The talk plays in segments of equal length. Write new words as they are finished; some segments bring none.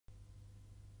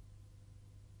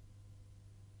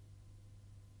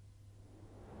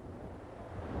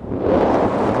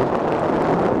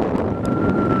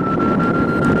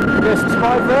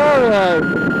Hello,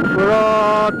 we're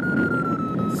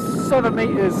on 7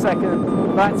 meters a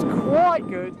second. That's quite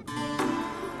good.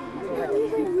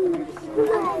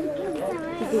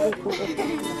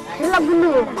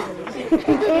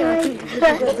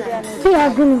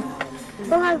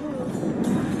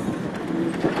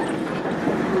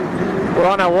 We're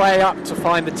on our way up to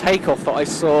find the takeoff that I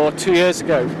saw 2 years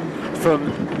ago from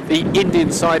the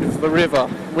Indian side of the river.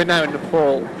 We're now in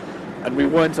Nepal and we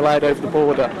weren't allowed over the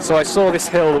border. So I saw this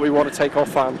hill that we want to take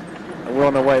off on and we're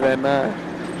on our way there now.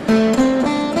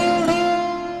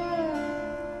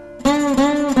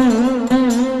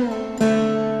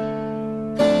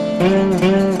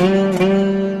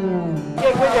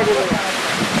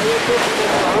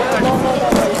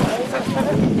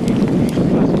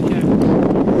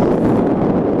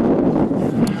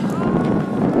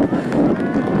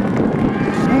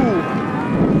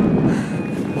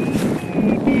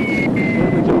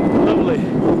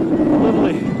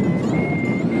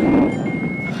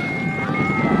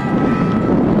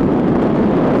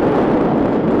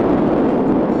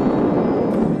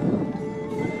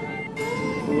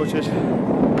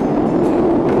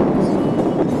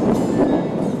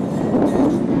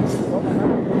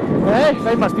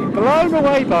 They must be blown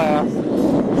away by us,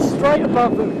 straight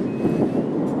above them.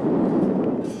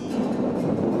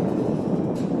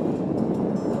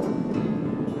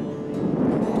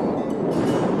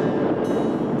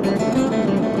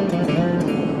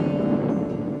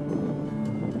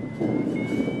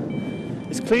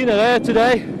 It's cleaner there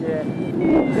today. Yeah,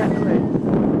 exactly.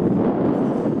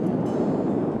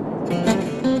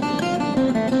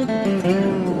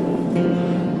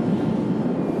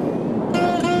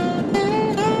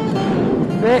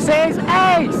 This is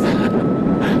ace!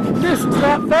 This is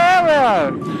that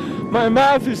pharaoh! My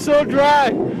mouth is so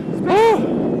dry!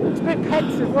 It's a bit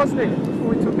pensive, wasn't it, before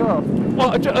we took off?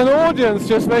 Well, an audience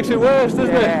just makes it worse,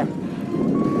 doesn't it?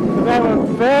 But they were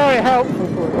very helpful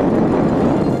for you.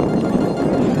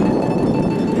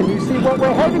 Can you see what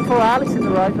we're heading for, Alex, in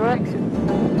the right direction?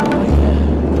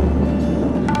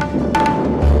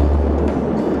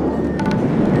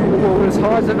 We're as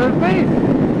high as I've ever been.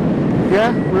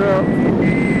 Yeah, we're at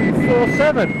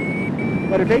 4.7.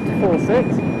 What a big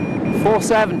 4.6.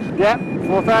 4.7. Yeah,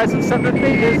 4,700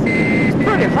 metres. It's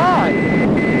pretty high.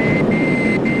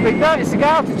 You'd notice the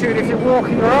altitude if you're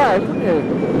walking around, wouldn't you?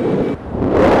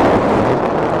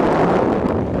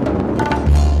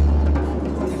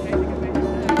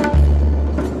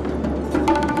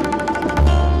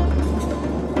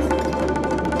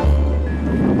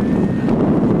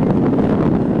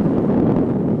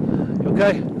 You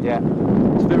okay? Yeah.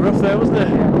 It's a bit rough there, wasn't it?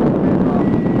 Yeah.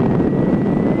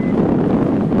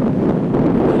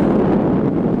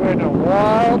 We're in a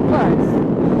wild place.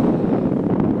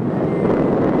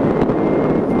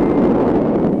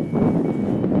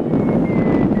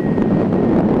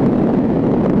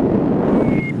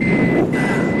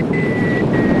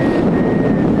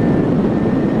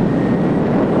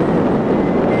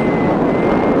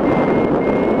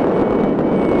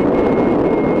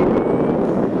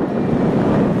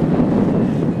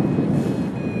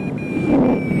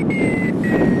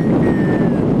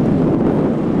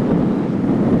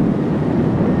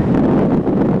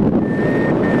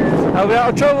 Are we out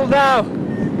of trouble now?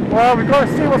 Well, we've got to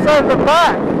see what's over the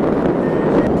back.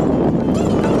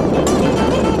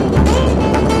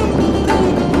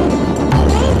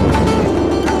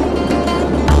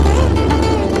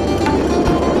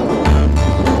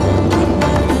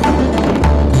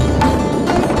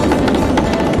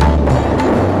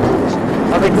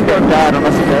 I think we're going down on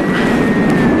us again.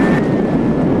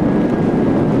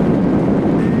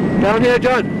 Down here,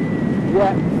 John?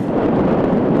 Yeah.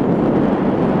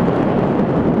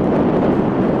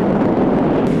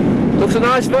 Looks a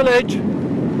nice village.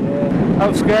 Yeah.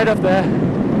 I'm scared up there.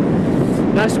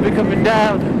 Nice to be coming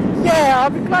down. Yeah,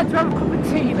 I'll be glad to have a cup of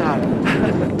tea now.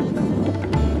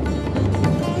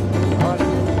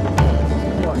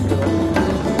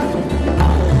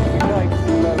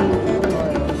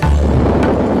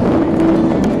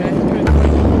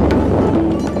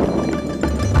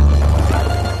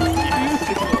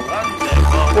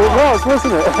 It was,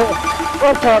 wasn't it?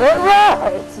 I got it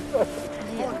right!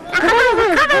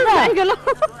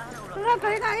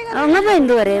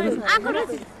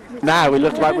 Now we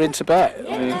look like we're in Tibet,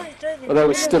 I mean, although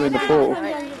we're still in Nepal.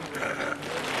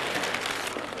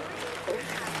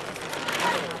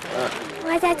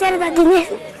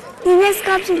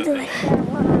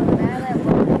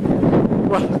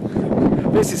 Well,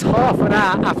 this is half an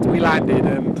hour after we landed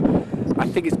and I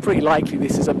think it's pretty likely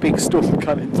this is a big storm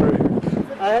coming through.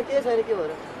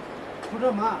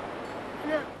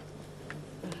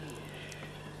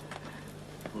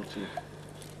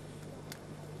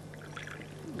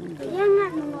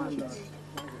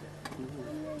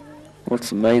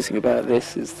 What's amazing about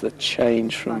this is the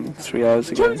change from 3 hours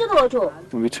ago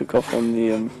when we took off on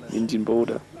the Indian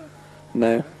border.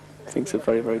 Now, things are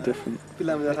very, very different.